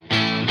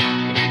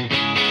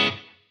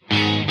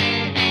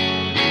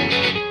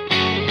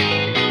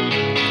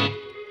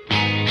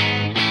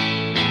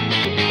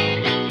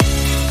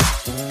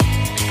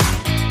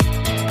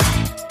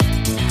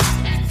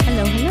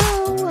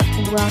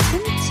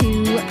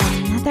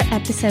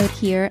episode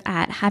here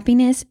at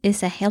Happiness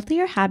is a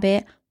Healthier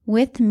Habit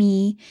with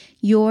me,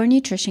 your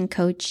nutrition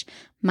coach.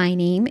 My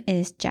name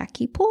is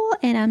Jackie Poole,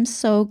 and I'm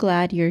so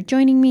glad you're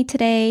joining me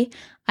today.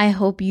 I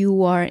hope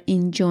you are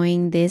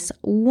enjoying this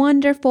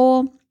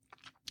wonderful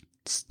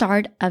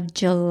start of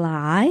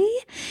July.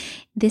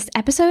 This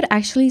episode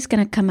actually is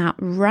going to come out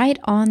right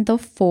on the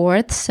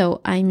 4th,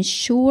 so I'm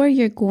sure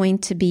you're going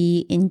to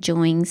be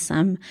enjoying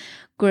some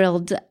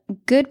grilled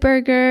good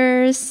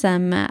burgers,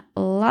 some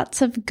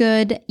lots of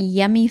good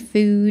yummy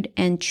food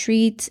and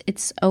treats.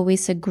 It's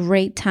always a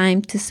great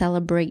time to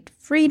celebrate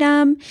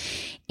freedom.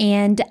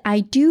 And I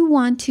do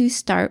want to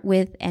start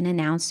with an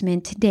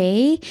announcement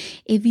today.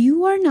 If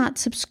you are not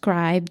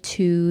subscribed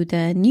to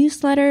the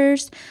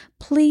newsletters,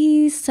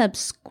 please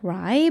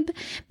subscribe,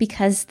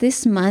 because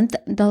this month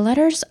the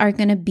letters are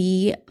going to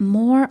be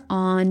more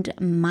on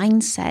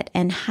mindset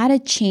and how to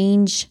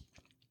change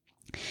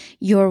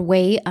your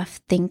way of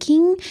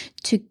thinking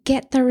to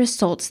get the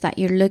results that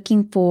you're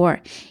looking for.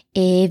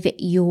 If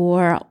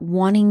you're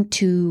wanting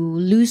to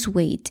lose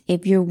weight,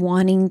 if you're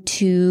wanting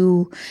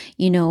to,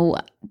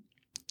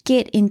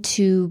 get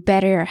into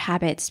better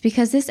habits,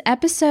 because this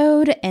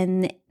episode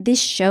and this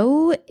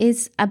show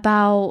is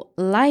about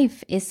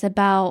life, it's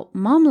about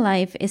mom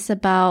life, it's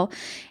about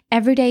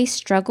everyday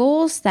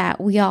struggles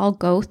that we all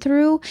go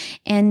through.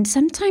 And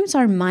sometimes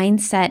our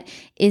mindset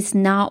is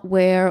not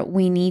where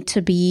we need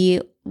to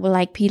be.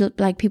 Like people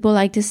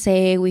like to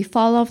say, we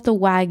fall off the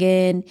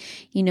wagon,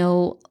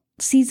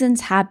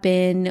 seasons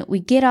happen, we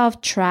get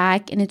off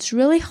track, and it's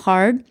really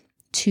hard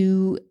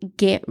to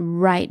get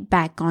right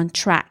back on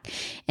track.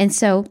 And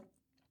so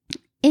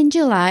in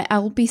July, I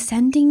will be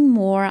sending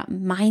more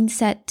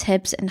mindset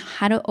tips and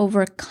how to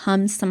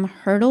overcome some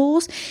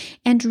hurdles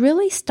and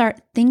really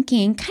start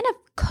thinking, kind of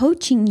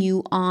coaching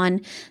you on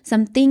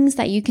some things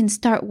that you can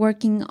start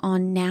working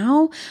on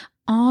now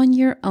on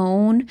your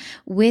own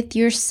with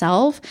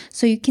yourself,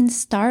 so you can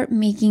start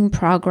making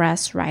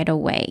progress right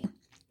away.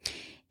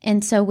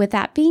 And so with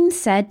that being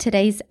said,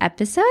 today's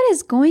episode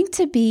is going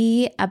to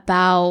be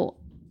about,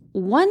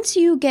 once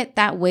you get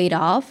that weight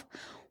off,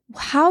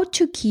 how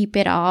to keep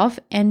it off,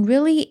 and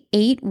really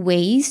 8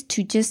 ways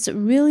to just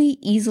really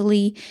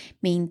easily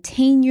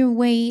maintain your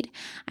weight.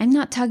 I'm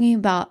not talking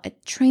about a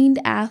trained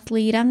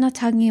athlete. I'm not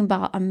talking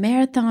about a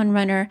marathon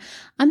runner.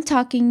 I'm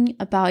talking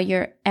about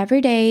your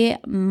everyday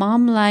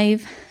mom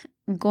life,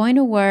 going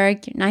to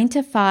work, your 9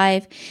 to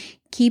 5,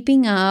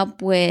 keeping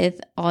up with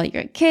all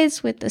your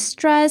kids, with the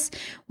stress,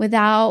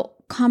 without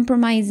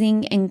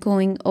compromising and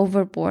going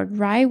overboard,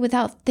 right?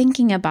 Without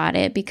thinking about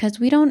it, because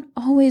we don't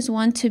always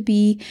want to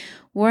be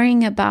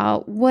worrying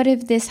about, what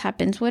if this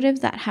happens? What if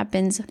that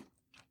happens?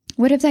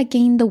 What if I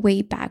gain the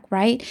weight back,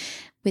 right?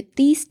 With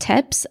these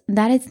tips,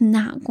 that is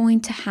not going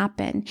to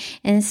happen.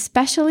 And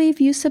especially if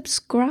you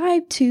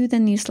subscribe to the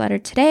newsletter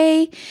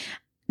today,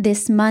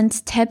 this month's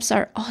tips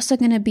are also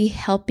going to be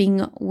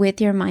helping with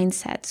your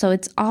mindset. So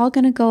it's all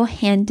going to go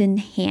hand in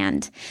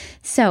hand.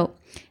 So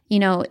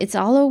it's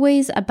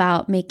always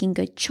about making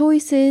good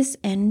choices,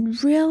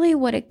 and really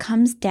what it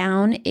comes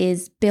down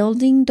is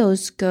building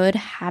those good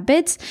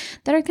habits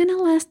that are going to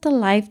last a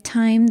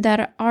lifetime,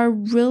 that are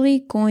really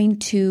going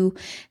to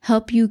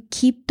help you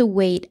keep the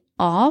weight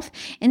off.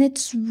 And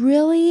it's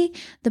really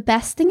the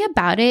best thing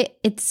about it.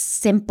 It's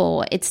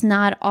simple. It's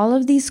not all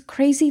of these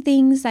crazy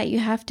things that you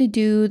have to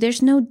do.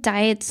 There's no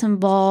diets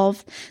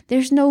involved.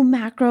 There's no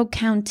macro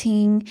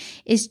counting.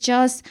 It's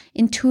just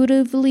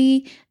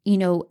intuitively,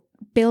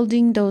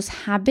 building those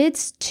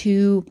habits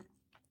to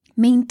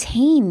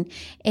maintain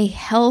a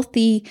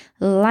healthy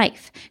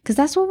life, because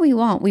that's what we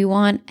want. We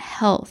want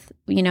health,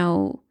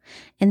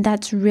 and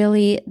that's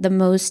really the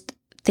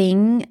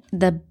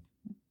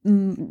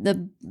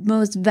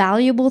most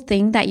valuable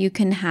thing that you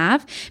can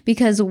have,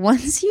 because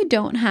once you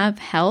don't have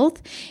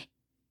health,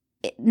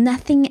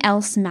 nothing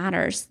else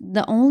matters.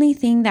 The only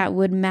thing that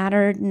would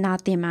matter,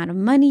 not the amount of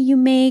money you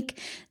make,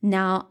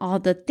 now all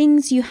the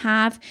things you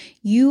have,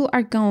 you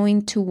are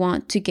going to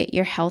want to get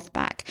your health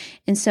back.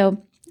 And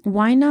so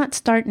why not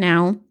start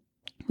now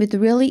with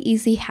really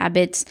easy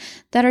habits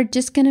that are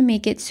just going to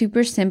make it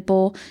super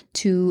simple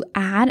to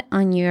add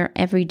on your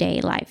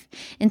everyday life.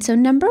 And so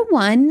number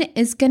 1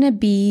 is going to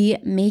be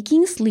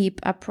making sleep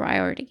a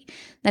priority.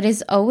 That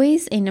is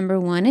always a number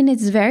 1, and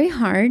it's very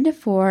hard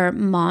for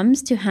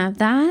moms to have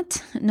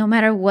that, no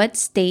matter what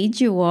stage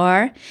you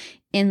are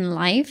in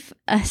life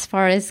as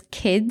far as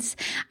kids.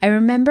 I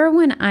remember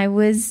when I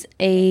was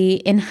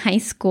in high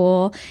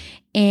school,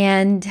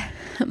 and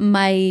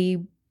my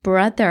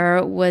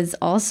brother was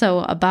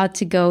also about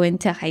to go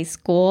into high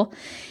school.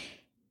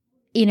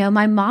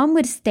 My mom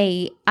would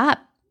stay up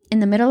in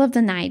the middle of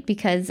the night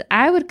because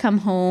I would come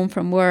home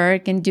from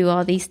work and do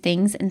all these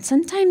things. And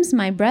sometimes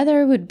my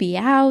brother would be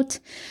out,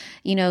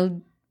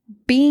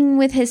 being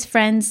with his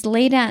friends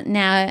late at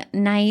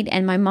night,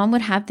 and my mom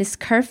would have this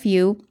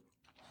curfew,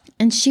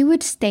 and she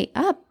would stay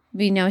up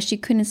she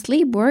couldn't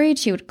sleep, worried.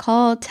 She would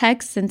call,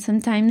 text, and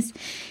sometimes,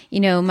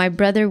 my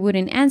brother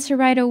wouldn't answer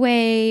right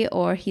away,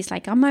 or he's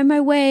like, I'm on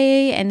my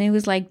way. And it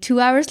was like 2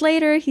 hours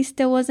later, he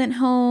still wasn't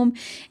home.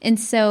 And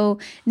so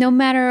no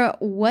matter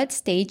what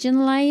stage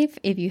in life,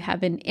 if you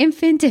have an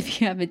infant, if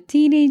you have a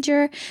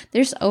teenager,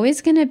 there's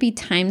always going to be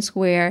times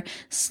where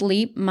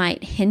sleep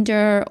might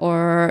hinder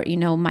or,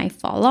 might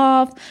fall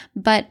off,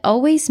 but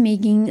always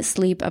making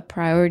sleep a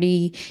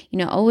priority,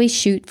 always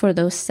shoot for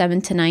those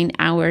 7 to 9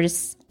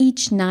 hours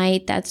each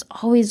night. That's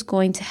always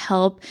going to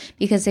help,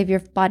 because if your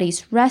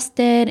body's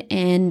rested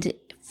and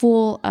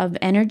full of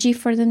energy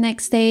for the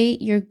next day,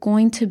 you're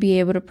going to be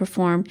able to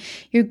perform.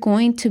 You're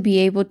going to be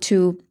able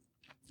to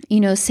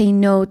say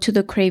no to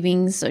the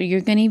cravings, or you're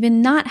going to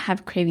even not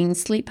have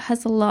cravings. Sleep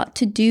has a lot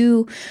to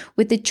do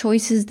with the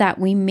choices that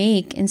we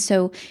make. And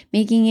so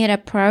making it a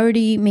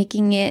priority,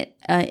 making it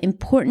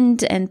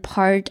important and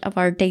part of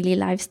our daily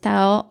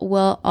lifestyle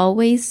will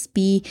always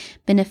be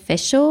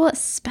beneficial,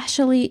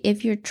 especially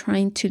if you're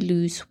trying to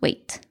lose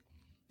weight.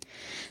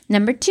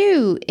 Number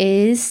 2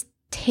 is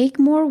take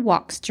more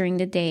walks during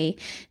the day.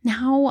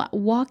 Now,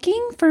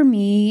 walking for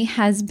me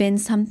has been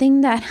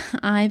something that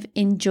I've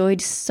enjoyed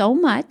so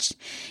much,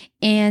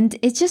 and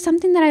it's just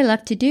something that I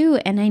love to do.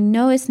 And I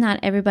know it's not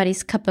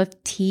everybody's cup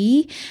of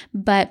tea,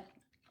 but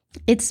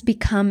it's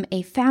become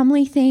a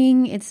family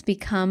thing. It's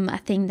become a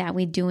thing that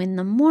we do in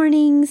the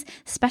mornings,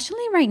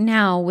 especially right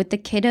now with the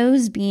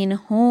kiddos being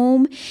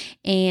home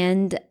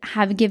and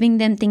giving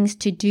them things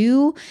to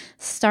do.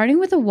 Starting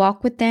with a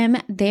walk with them,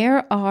 they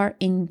are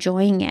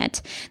enjoying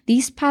it.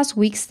 These past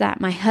weeks that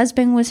my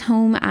husband was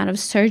home out of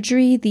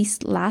surgery, these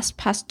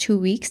past 2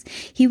 weeks,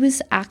 he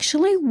was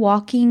actually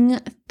walking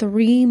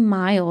 3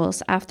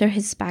 miles after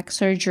his back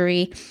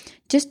surgery,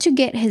 just to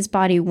get his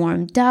body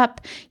warmed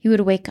up. He would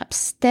wake up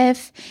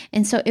stiff,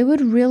 and so it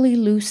would really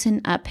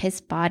loosen up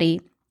his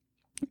body.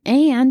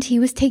 And he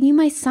was taking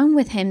my son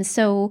with him.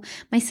 So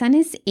my son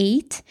is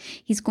 8.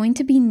 He's going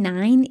to be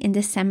 9 in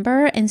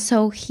December. And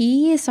so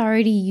he is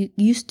already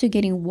used to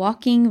getting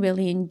walking,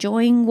 really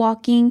enjoying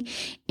walking.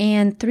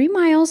 And 3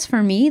 miles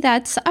for me,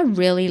 that's a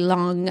really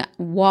long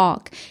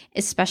walk,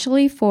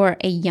 especially for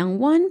a young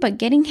one. But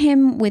getting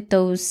him with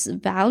those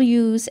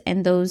values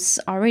and those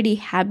already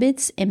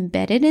habits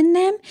embedded in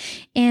them.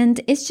 And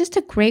it's just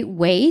a great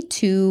way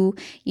to,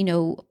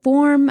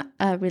 form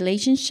a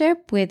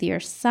relationship with your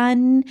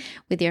son,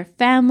 with your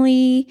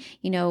family.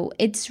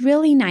 It's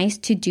really nice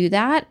to do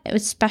that,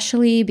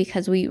 especially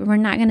because we're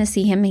not going to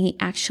see him. He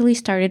actually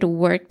started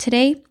work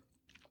today.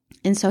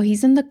 And so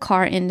he's in the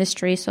car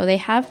industry. So they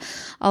have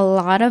a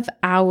lot of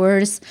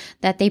hours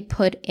that they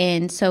put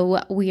in.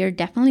 So we are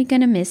definitely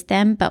going to miss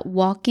them. But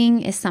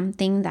walking is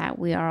something that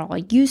we are all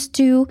used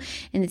to.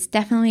 And it's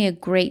definitely a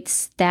great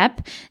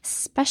step.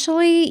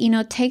 Especially,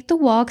 take the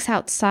walks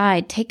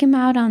outside. Take them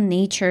out on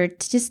nature.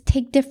 Just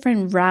take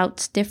different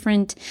routes,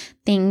 different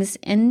things.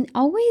 And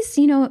always,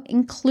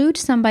 include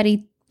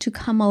somebody to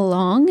come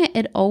along.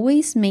 It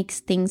always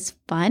makes things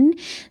fun,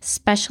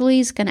 especially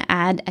it's going to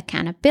add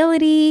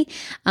accountability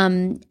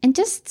and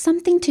just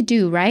something to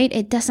do, right?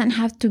 It doesn't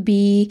have to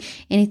be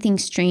anything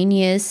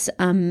strenuous,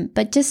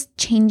 but just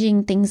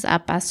changing things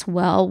up as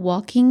well.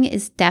 Walking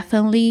is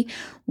definitely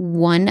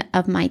one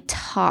of my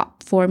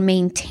top for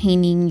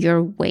maintaining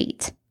your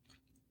weight.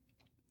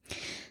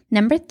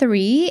 Number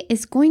 3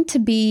 is going to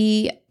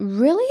be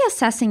really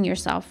assessing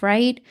yourself,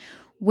 right?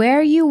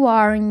 Where you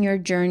are in your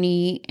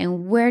journey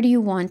and where do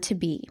you want to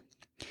be.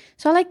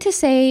 So I like to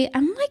say,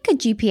 I'm like a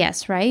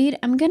GPS, right?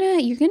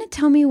 You're going to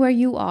tell me where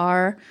you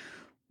are,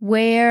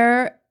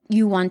 where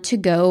you want to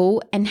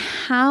go, and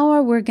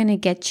how we're going to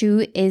get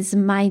you is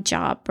my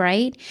job,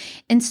 right?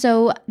 And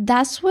so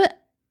that's what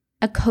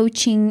a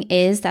coaching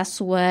is.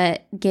 That's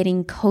what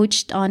getting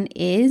coached on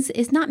is.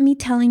 It's not me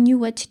telling you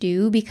what to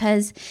do,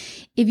 because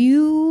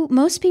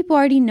most people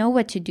already know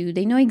what to do.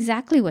 They know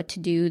exactly what to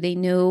do. They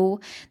know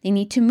they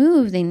need to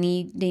move. They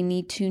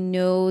need to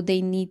know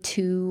they need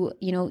to,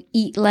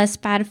 eat less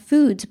bad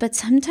foods. But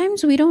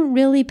sometimes we don't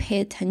really pay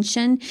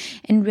attention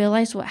and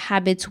realize what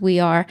habits we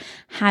are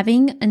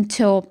having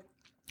until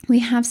we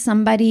have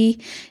somebody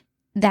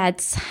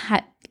that's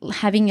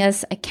having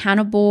us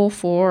accountable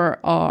for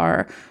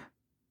our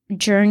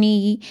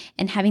journey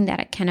and having that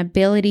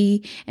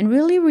accountability and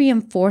really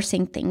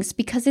reinforcing things,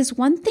 because it's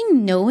one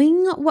thing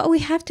knowing what we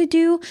have to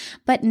do,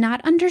 but not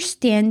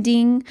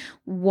understanding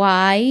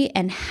why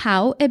and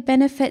how it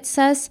benefits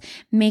us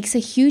makes a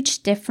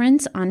huge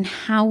difference on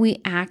how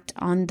we act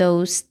on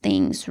those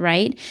things,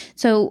 right?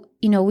 So,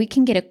 we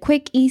can get a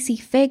quick, easy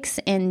fix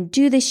and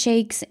do the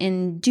shakes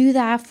and do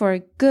that for a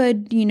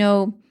good,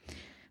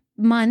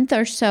 month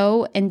or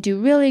so and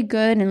do really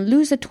good and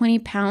lose the 20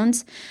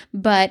 pounds.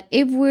 But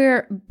if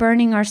we're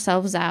burning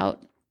ourselves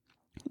out,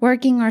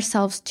 working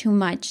ourselves too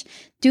much,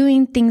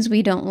 doing things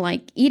we don't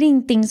like,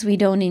 eating things we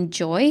don't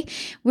enjoy,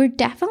 we're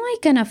definitely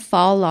going to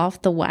fall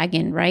off the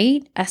wagon,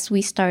 right? As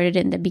we started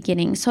in the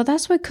beginning. So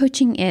that's what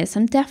coaching is.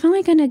 I'm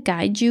definitely going to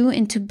guide you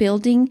into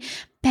building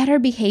better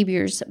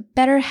behaviors,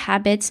 better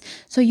habits,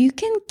 so you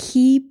can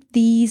keep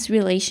these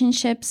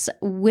relationships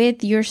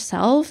with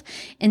yourself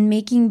and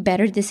making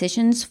better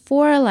decisions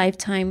for a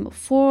lifetime,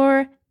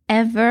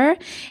 forever,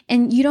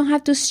 and you don't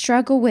have to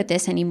struggle with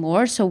this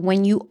anymore. So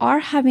when you are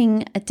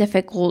having a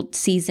difficult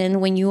season,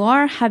 when you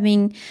are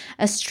having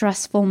a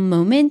stressful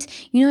moment,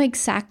 you know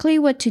exactly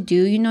what to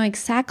do. You know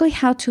exactly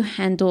how to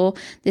handle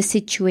the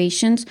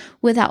situations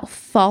without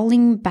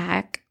falling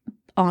back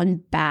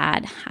on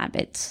bad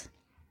habits.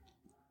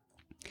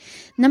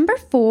 Number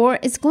 4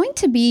 is going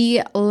to be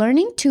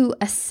learning to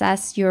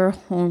assess your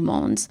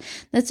hormones.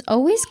 That's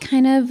always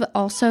kind of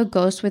also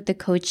goes with the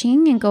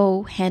coaching and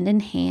go hand in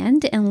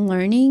hand, and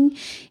learning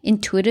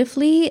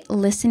intuitively,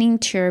 listening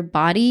to your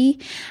body,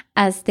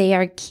 as they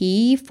are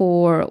key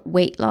for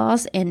weight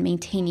loss and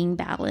maintaining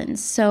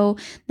balance. So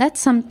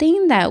that's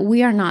something that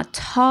we are not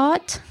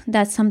taught.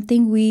 That's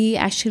something we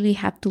actually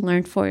have to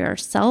learn for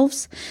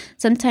ourselves.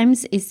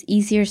 Sometimes it's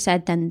easier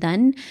said than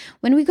done.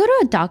 When we go to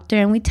a doctor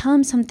and we tell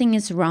them something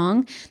is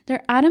wrong,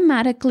 they're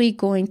automatically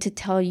going to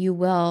tell you,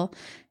 well,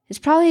 it's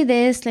probably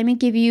this, let me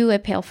give you a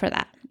pill for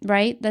that,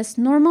 right? That's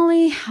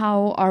normally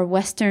how our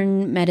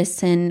Western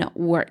medicine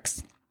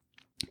works.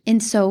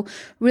 And so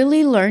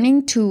really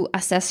learning to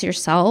assess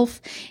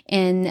yourself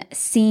and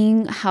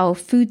seeing how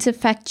foods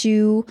affect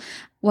you,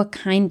 what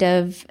kind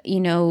of,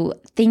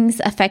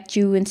 things affect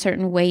you in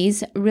certain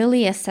ways,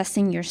 really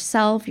assessing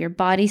yourself, your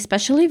body,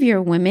 especially if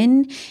you're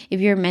women,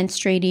 if you're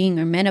menstruating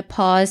or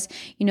menopause,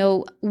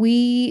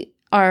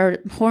 our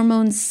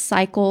hormones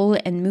cycle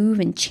and move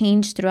and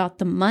change throughout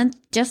the month,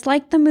 just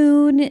like the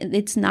moon.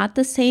 It's not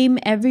the same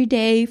every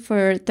day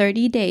for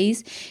 30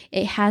 days.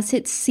 It has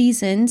its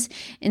seasons.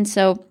 And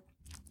so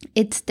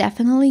it's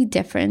definitely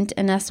different.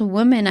 And as a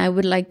woman, I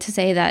would like to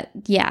say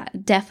that,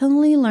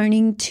 definitely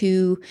learning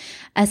to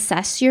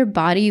assess your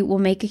body will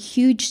make a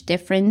huge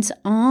difference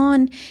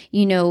on,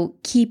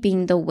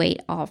 keeping the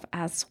weight off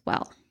as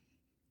well.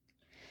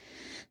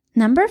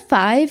 Number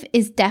 5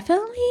 is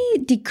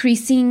definitely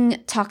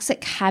decreasing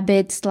toxic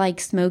habits like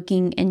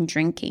smoking and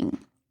drinking.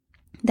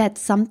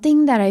 That's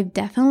something that I've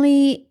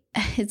definitely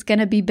it's going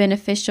to be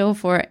beneficial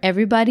for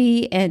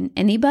everybody and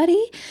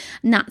anybody.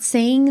 Not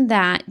saying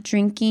that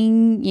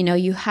drinking,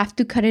 you have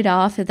to cut it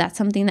off if that's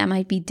something that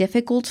might be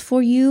difficult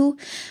for you,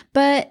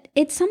 but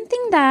it's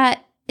something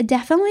that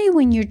definitely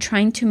when you're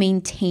trying to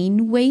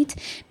maintain weight,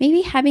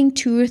 maybe having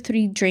 2 or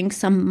 3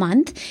 drinks a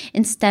month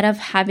instead of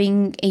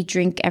having a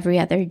drink every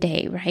other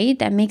day, right?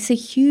 That makes a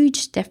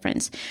huge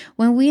difference.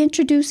 When we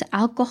introduce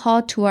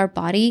alcohol to our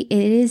body,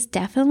 it is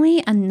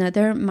definitely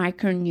another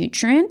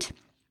micronutrient.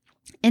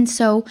 And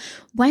so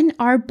when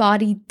our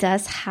body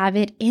does have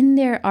it in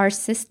our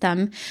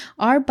system,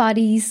 our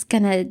body's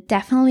gonna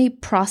definitely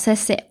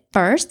process it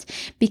first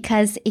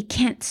because it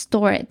can't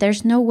store it.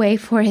 There's no way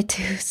for it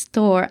to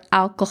store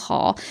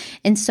alcohol.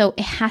 And so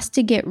it has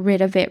to get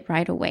rid of it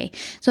right away.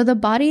 So the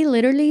body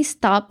literally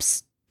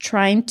stops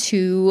trying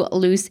to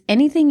lose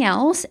anything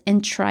else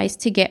and tries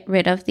to get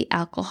rid of the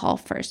alcohol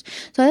first.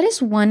 So that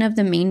is one of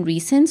the main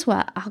reasons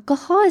why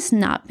alcohol is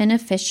not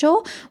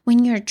beneficial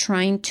when you're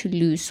trying to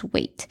lose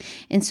weight.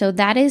 And so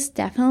that is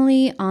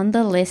definitely on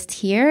the list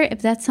here.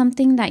 If that's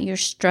something that you're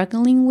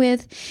struggling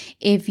with,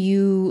 if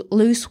you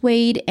lose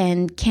weight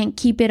and can't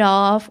keep it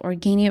off or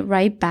gain it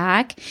right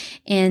back,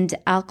 and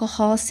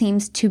alcohol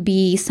seems to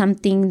be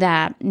something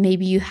that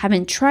maybe you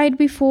haven't tried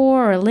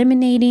before or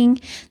eliminating,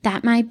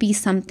 that might be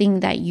something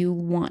that you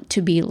want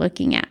to be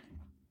looking at.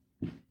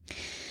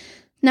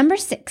 Number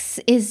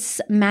 6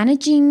 is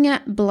managing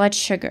blood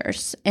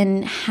sugars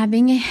and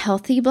having a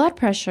healthy blood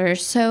pressure.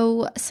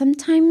 So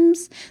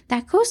sometimes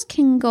that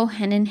can go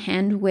hand in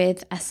hand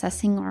with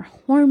assessing our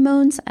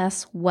hormones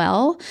as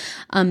well.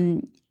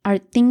 Are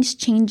things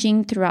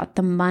changing throughout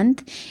the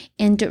month,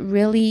 and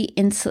really,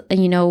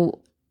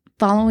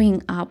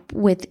 following up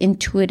with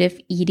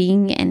intuitive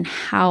eating and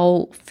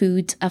how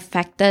foods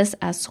affect us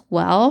as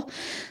well.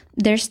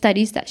 There's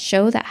studies that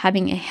show that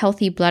having a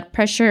healthy blood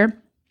pressure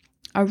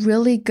are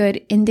really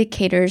good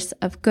indicators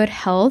of good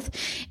health.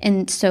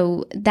 And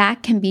so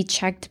that can be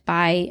checked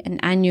by an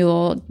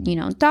annual,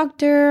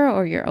 doctor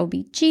or your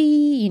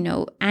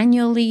OBG,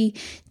 annually,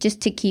 just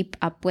to keep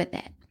up with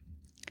it.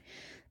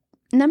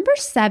 Number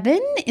 7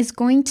 is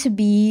going to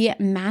be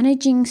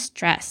managing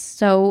stress.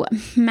 So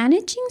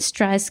managing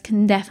stress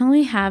can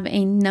definitely have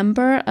a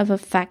number of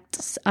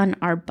effects on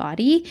our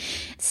body,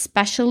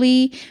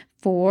 especially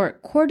for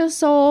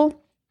cortisol,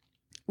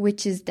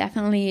 which is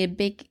definitely a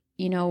big,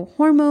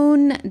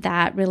 hormone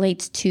that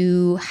relates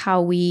to how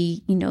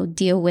we,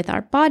 deal with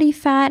our body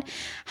fat,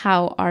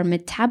 how our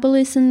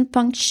metabolism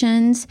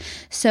functions.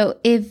 So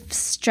if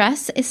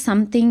stress is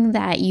something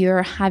that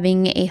you're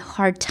having a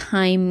hard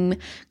time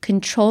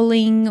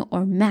controlling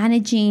or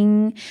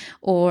managing,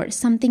 or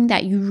something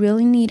that you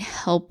really need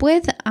help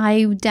with,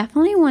 I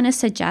definitely want to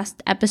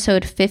suggest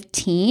episode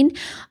 15.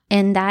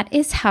 And that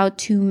is how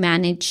to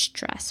manage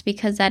stress,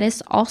 because that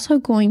is also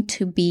going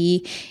to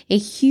be a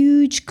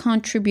huge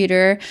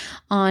contributor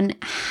on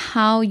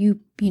how you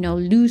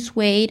lose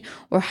weight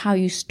or how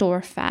you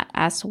store fat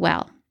as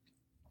well.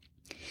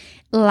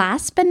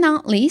 Last but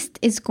not least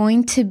is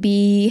going to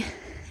be,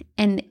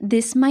 and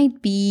this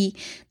might be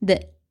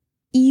the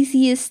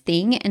easiest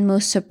thing and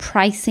most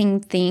surprising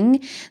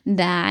thing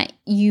that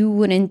you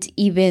wouldn't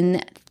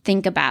even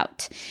think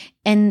about.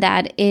 And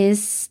that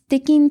is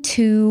sticking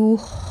to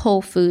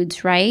whole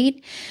foods,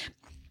 right?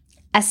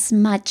 As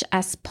much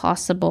as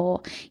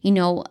possible,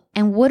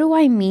 and what do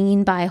I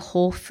mean by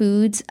whole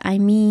foods? I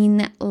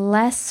mean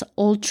less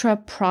ultra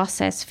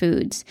processed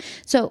foods.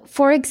 So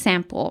for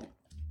example,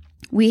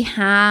 we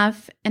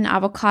have an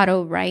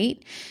avocado,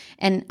 right?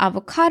 And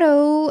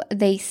avocado,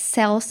 they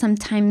sell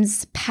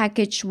sometimes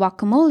packaged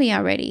guacamole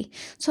already.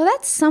 So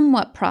that's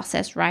somewhat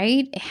processed,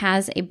 right? It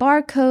has a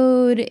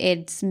barcode,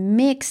 it's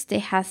mixed, it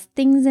has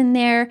things in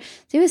there.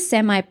 So it was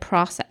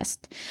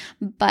semi-processed.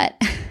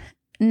 But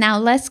now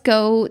let's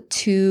go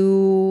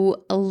to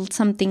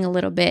something a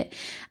little bit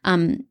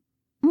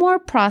more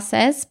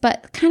processed,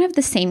 but kind of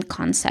the same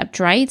concept,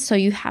 right? So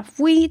you have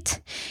wheat,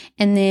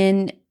 and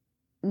then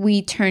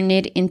we turn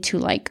it into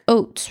like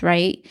oats,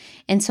 right?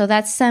 And so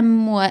that's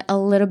somewhat a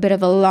little bit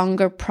of a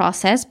longer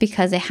process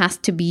because it has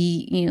to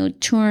be,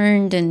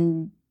 turned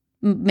and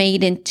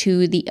made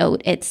into the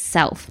oat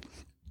itself.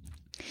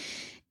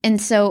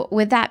 And so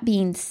with that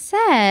being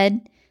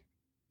said,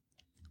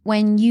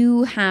 when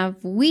you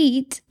have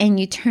wheat and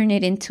you turn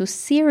it into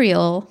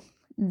cereal,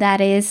 that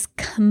is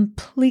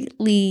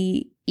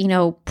completely,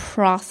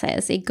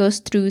 processed. It goes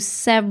through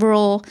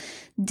several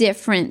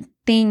different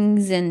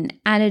things and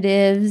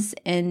additives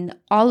and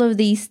all of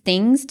these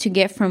things to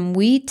get from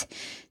wheat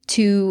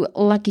to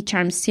Lucky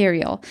Charms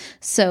cereal.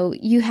 So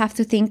you have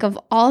to think of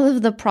all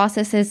of the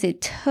processes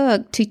it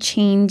took to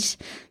change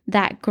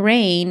that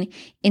grain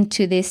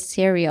into this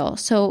cereal.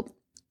 So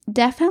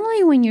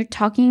definitely when you're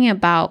talking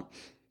about,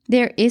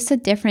 there is a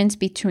difference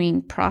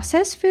between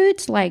processed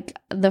foods, like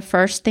the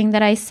first thing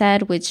that I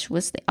said, which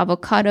was the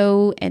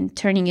avocado and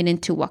turning it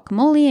into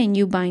guacamole and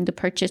you buying the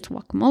purchased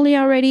guacamole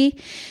already,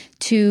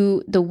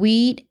 to the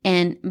wheat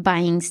and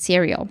buying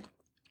cereal.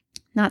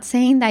 Not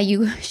saying that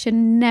you should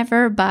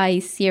never buy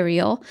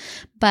cereal,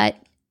 but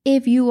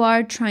if you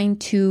are trying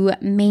to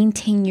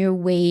maintain your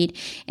weight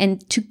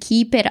and to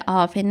keep it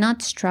off and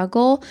not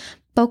struggle,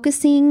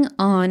 focusing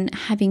on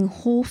having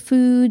whole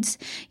foods,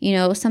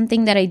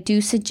 something that I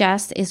do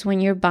suggest is when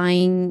you're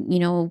buying,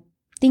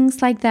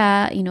 things like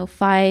that,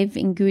 5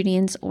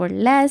 ingredients or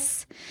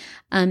less.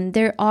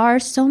 There are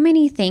so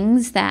many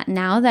things that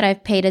now that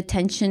I've paid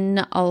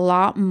attention a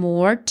lot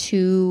more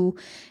to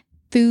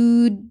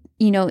food,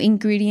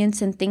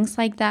 ingredients and things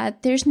like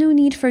that, there's no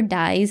need for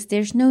dyes.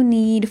 There's no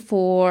need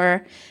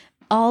for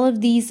all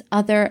of these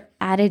other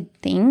added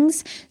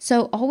things.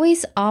 So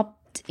always opt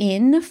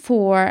in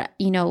for,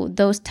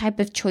 those type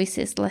of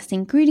choices, less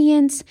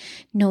ingredients,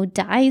 no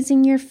dyes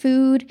in your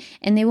food,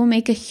 and they will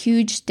make a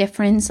huge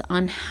difference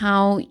on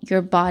how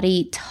your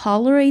body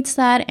tolerates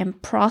that and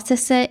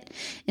process it.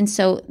 And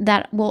so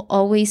that will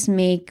always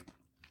make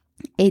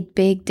a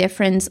big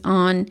difference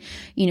on,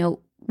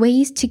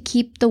 ways to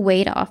keep the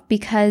weight off,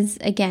 because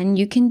again,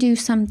 you can do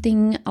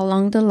something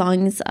along the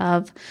lines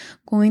of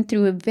going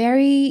through a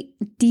very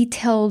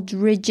detailed,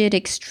 rigid,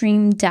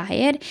 extreme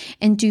diet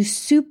and do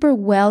super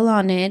well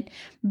on it,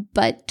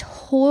 but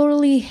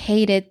totally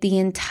hate it the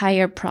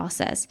entire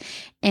process.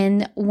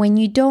 And when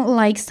you don't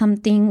like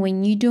something,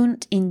 when you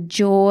don't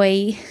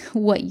enjoy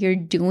what you're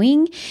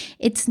doing,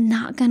 it's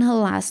not gonna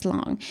last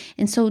long.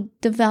 And so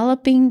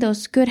developing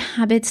those good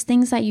habits,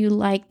 things that you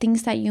like,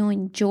 things that you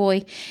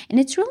enjoy, and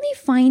it's really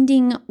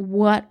finding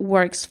what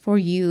works for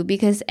you,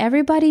 because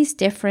everybody's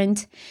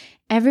different.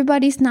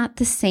 Everybody's not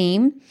the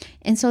same.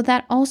 And so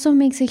that also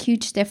makes a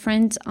huge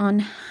difference on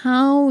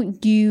how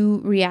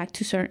you react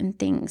to certain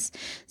things.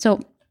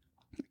 So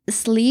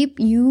sleep,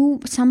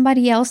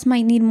 somebody else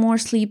might need more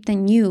sleep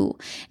than you.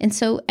 And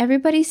so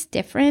everybody's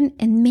different,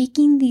 and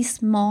making these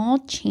small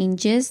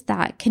changes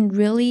that can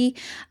really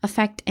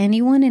affect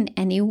anyone and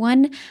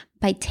anyone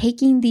by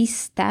taking these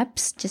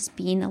steps, just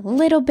being a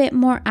little bit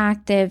more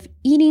active,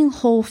 eating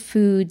whole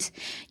foods,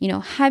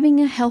 having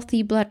a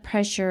healthy blood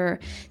pressure,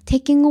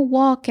 taking a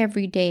walk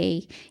every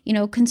day,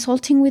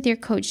 consulting with your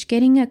coach,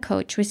 getting a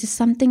coach, which is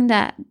something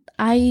that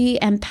I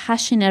am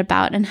passionate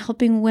about, and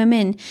helping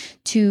women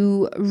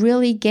to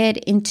really get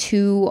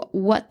into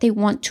what they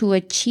want to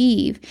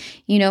achieve.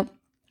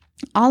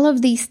 All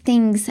of these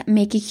things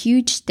make a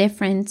huge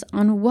difference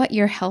on what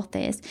your health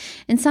is.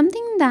 And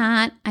something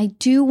that I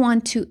do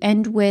want to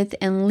end with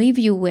and leave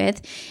you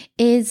with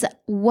is,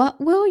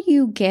 what will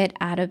you get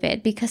out of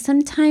it? Because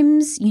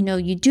sometimes,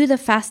 you do the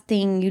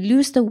fasting, you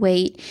lose the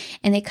weight,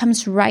 and it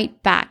comes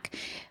right back.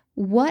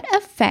 What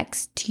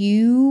effects do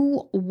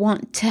you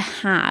want to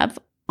have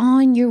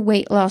on your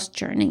weight loss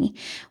journey?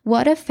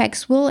 What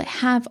effects will it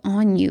have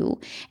on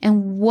you?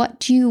 And what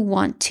do you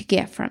want to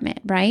get from it,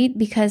 right?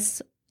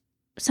 Because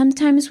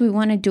sometimes we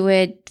want to do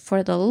it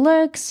for the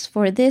looks,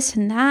 for this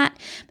and that.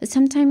 But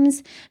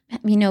sometimes,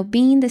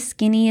 being the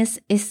skinniest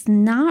is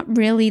not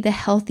really the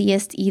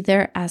healthiest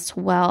either as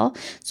well.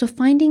 So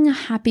finding a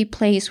happy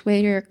place where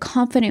you're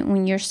confident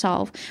in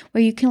yourself,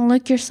 where you can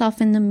look yourself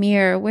in the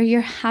mirror, where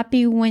you're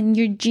happy when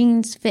your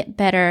jeans fit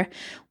better,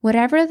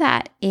 whatever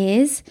that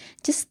is,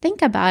 just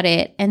think about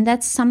it. And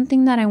that's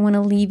something that I want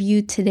to leave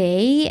you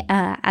today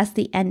as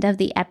the end of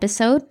the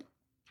episode.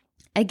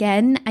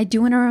 Again, I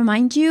do want to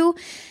remind you,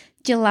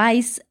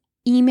 July's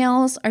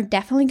emails are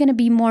definitely going to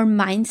be more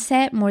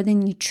mindset more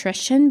than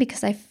nutrition,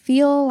 because I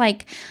feel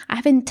like I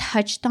haven't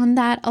touched on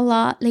that a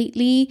lot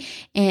lately,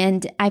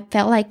 and I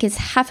felt like it's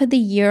half of the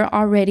year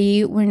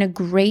already. We're in a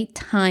great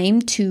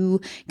time to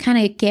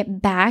kind of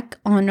get back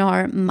on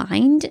our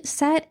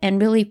mindset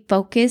and really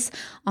focus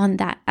on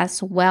that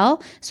as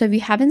well. So if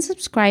you haven't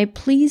subscribed,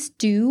 please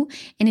do.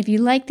 And if you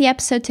like the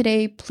episode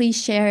today,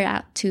 please share it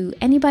out to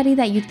anybody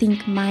that you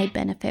think might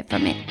benefit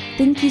from it.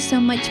 Thank you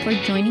so much for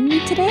joining me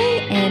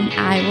today, and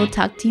I will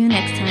talk to you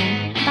next time.